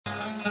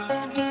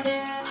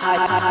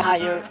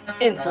higher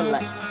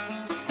intellect.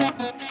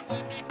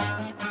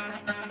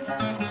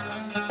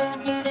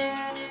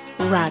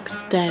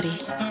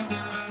 Rocsteady.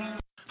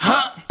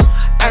 Huh?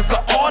 As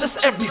an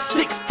artist, every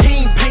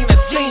 16 paint a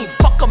scene.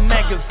 Fuck a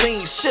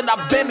magazine, shit, I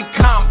been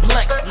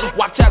complex.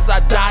 Watch as I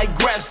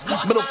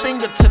digress. Middle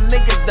finger to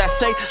niggas that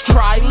say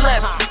try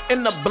less.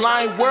 In the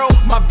blind world,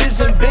 my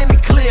vision been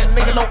clear,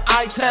 nigga, no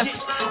eye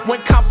test. When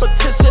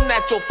competition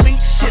at your feet,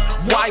 shit,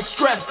 why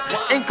stress?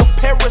 In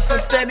comparison,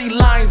 steady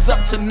lines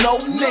up to no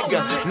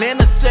nigga.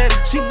 Nana said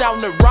she down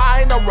to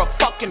ride or a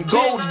fucking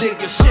gold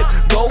digger. Shit,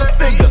 go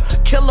figure.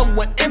 Kill him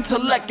with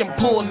intellect and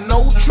pull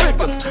no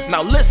triggers.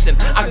 Now listen,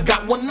 I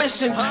got one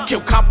mission. Kill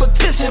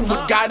competition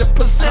with guided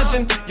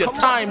precision. Your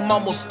time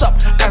almost up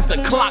as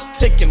the clock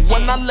ticking.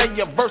 When I lay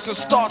your verse and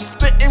start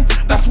spitting,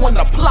 that's when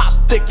the plot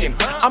thicken.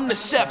 I'm the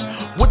chef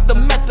with the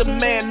method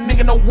man,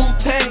 nigga, no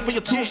Wu-Tang. For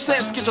your 2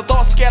 cents, get your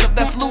thoughts scattered,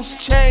 that's loose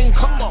change.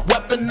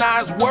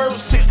 Weaponized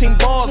words, 16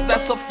 bars,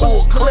 that's a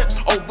full clip.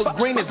 Over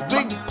green is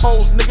big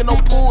pose, nigga, no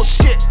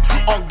bullshit.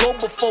 On go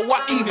before I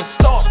even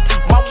start.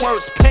 My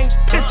words paint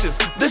pictures,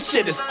 this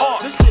shit is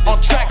art. On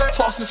tracks,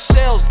 tossing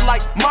shells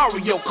like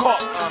Mario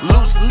Kart.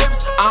 Loose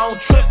lips, I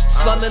don't trip,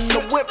 son in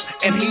the whip,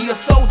 and he a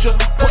soldier.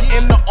 Put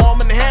in the arm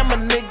and hammer,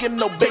 nigga,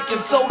 no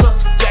baking soda.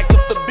 Jack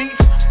up the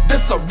beats,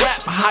 this a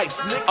rap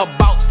heist.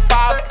 About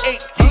 5'8",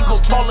 eagle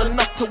tall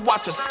enough to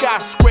watch a sky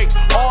scrape.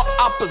 All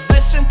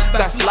opposition,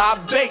 that's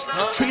live bait.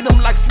 Treat them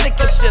like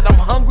Snickers shit, I'm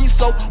hungry,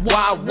 so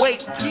why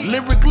wait?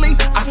 Lyrically,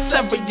 I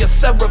sever your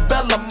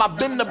cerebellum. I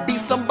been to be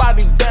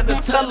somebody better,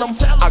 tell them.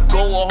 I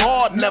go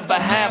hard, never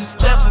half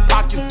step.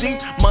 Pockets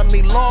deep,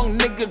 money long,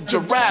 nigga,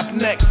 giraffe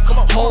necks.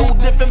 Whole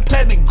different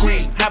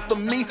pedigree. Half of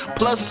me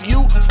plus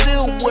you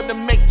still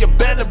wouldn't make you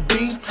better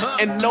be.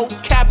 And no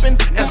capping,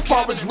 as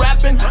far as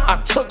rapping,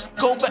 I took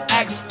over,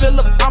 asked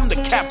Philip, I'm the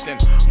captain,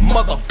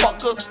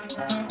 motherfucker.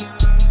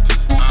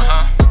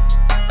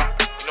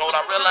 You know what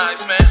I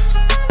realized, man?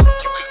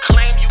 You could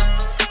claim you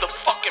the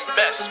fucking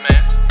best,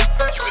 man.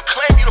 You could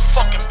claim you the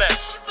fucking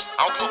best.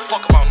 I don't give a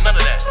fuck about none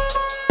of that.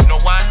 You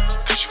know why?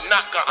 Cause you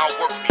not gonna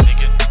outwork me,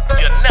 nigga.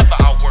 You'll never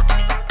outwork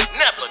me.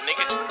 Never,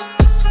 nigga.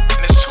 And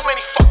there's too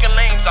many fucking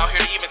lames out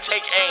here to even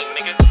take aim,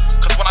 nigga.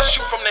 Cause when I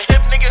shoot from the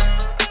hip, nigga,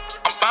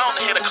 I'm bound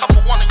to hit a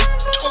couple, 1 or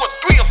 2 or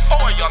 3 or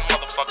 4 of y'all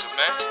motherfuckers,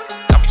 man.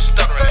 Got me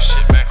stuttering and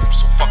shit, man, cause I'm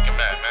so fucking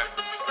mad, man.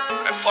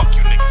 Man, fuck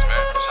you niggas,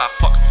 man. That's how I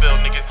fucking feel,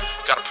 nigga.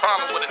 Got a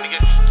problem with it, nigga?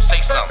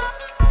 Say something.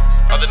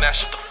 Other than that,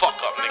 shut the fuck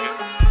up,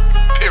 nigga.